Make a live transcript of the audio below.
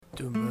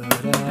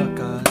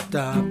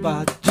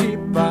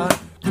Tumbaracatapatiba,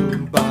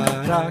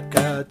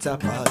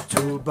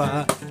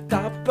 tumbaracatapatuba,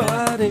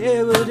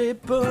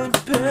 tapareurepumpum,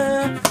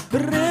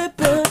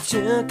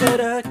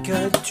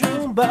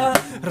 repuchacaracachumba,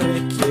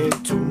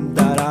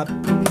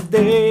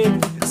 requietumdarapumde,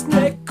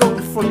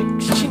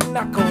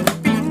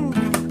 sneconflexinaconpim,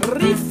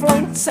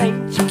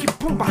 riflonsente que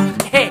pumba,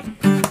 he,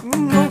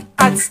 no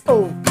ats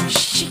o,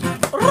 shi,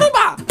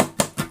 ruba!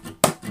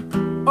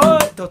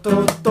 Oi,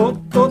 todo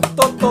torto,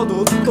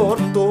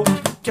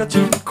 que eu te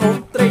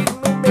encontrei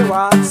no meu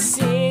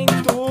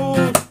assento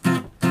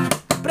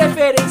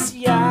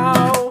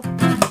preferencial.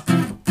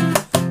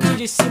 Te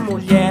disse,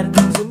 mulher,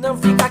 se não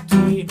fica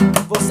aqui,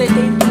 você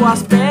tem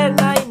duas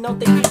pernas e não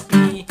tem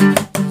pipi.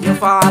 Eu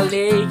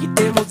falei que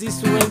temos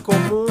isso em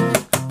comum,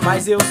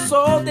 mas eu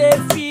sou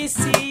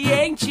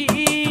deficiente.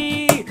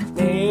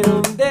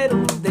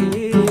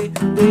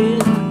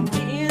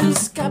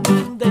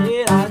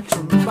 Descabundeira,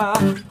 chumba,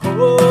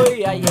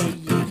 oi, ai, ai,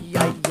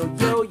 ai, yo,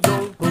 yo, yo.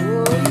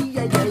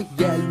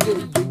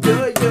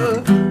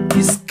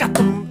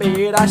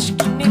 Escatumbeira,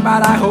 chiquini,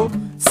 bararro.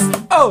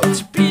 Oh,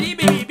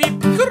 tipiribibi,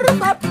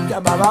 curubá,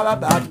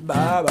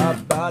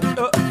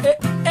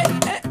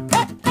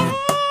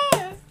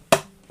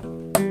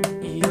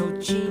 eu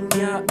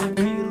tinha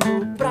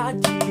aquilo pra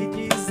te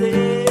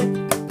dizer.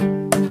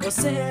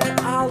 Você é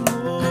a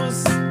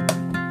luz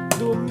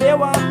do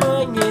meu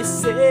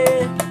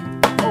amanhecer.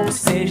 Ou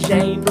seja,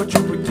 é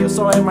inútil porque o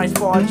sol é mais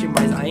forte,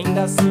 mas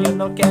ainda assim eu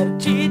não quero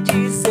te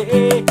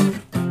dizer.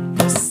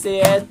 Você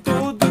é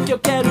tudo que eu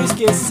quero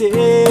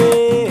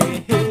esquecer.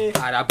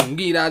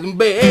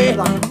 Arabunguirarumbe,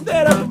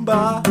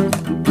 Arabundeirarumba,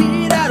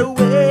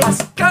 Piraruê,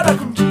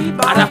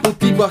 Ascaracundiba,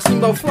 Araputiba,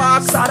 Simba,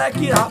 Flax,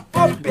 Saraquira,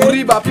 Pope,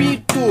 Uriba,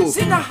 Pito,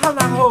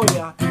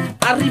 Sinahanahoia,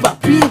 Arriba,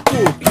 Pinto,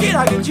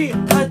 Kiragiti,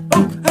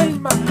 hey,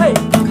 ma, hey,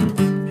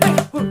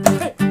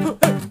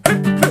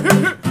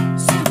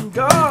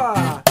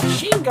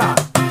 xinga,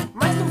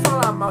 mas não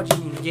fala mal de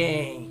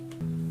ninguém.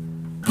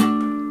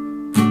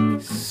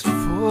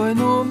 Foi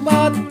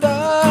numa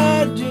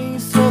tarde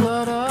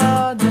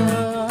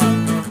ensolarada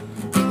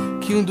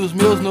que um dos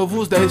meus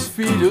novos 10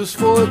 filhos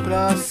foi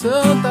pra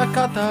Santa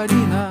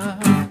Catarina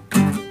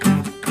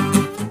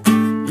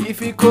e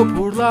ficou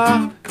por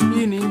lá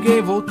e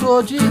ninguém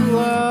voltou de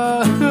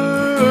lá.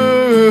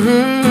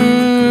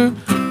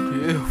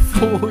 Eu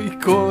fui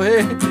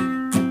correr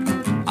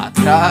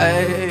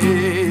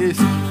atrás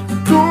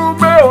do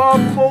meu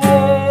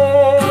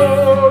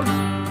amor,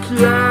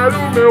 que era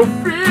o meu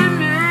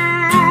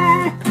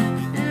filho,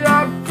 e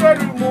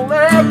aquele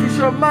moleque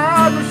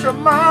chamado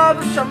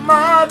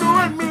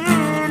Emílio.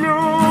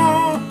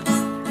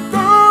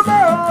 Do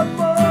meu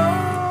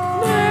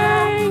amor,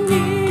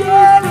 que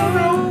era o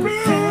meu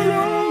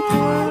filho,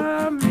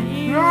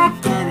 e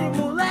aquele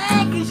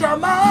moleque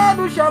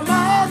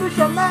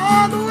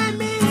chamado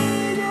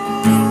Emílio.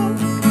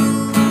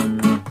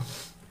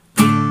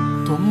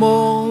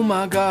 Tomou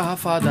uma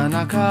garrafada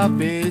na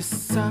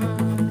cabeça,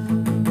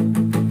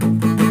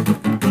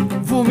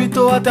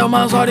 vomitou até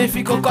umas horas e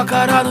ficou com a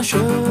cara no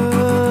chão.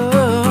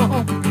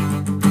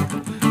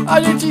 A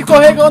gente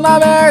escorregou na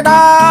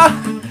merda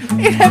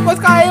e depois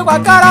caiu com a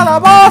cara na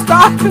bosta.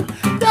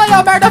 E aí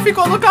a merda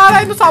ficou no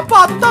cara e no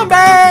sapato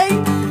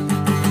também.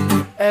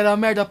 Era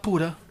merda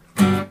pura,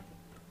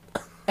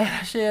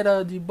 era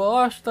cheira de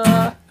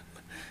bosta.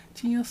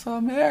 Tinha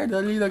só merda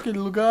ali naquele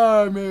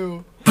lugar,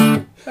 meu.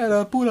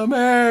 Era pura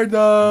merda,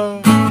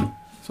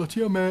 só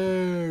tinha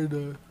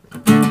merda.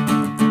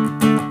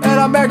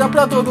 Era merda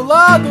pra todo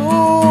lado,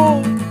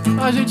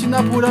 a gente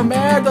na pura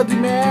merda de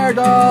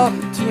merda.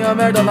 Tinha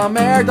merda na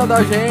merda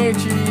da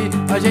gente,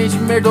 a gente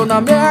merdou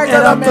na merda.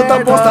 Era tanta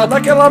bosta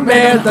daquela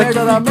merda que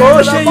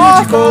ficou cheio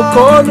de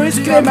cocô no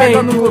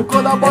excremento.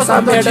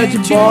 Essa merda de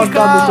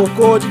bosta no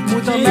cocô, de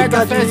muita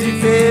merda de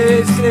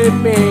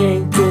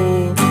excremento.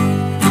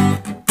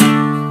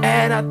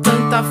 Era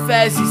tanta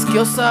fezes que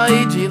eu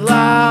saí de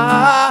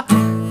lá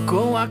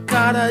com a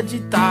cara de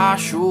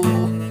tacho,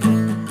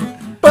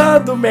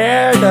 Pando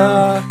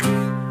merda,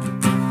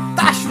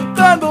 tá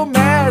chutando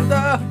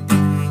merda,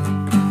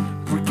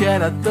 porque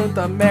era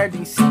tanta merda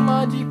em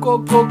cima de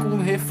cocô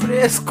com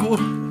refresco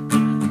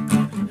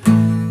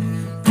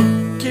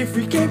que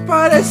fiquei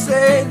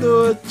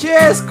parecendo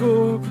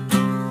Chesco,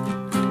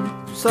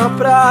 só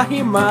pra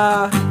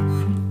rimar.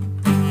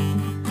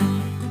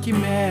 Que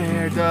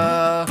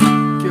merda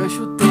que eu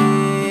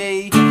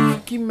chutei,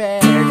 que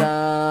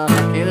merda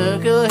que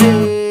eu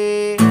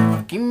corri,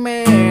 que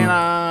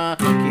merda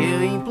que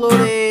eu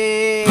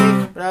implorei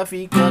pra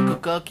ficar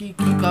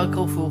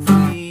com o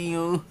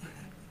fofinho,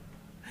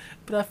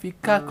 pra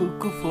ficar com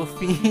o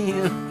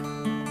fofinho.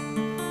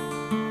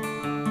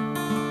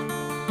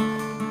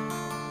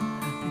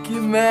 Que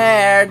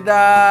merda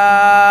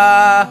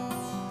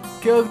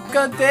que eu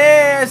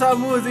cantei essa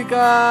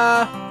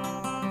música.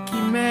 Que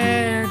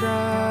merda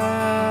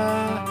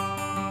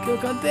que eu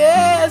cantei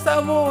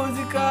essa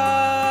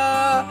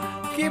música.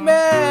 Que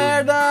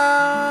merda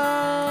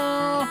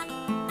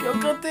que eu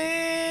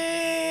cantei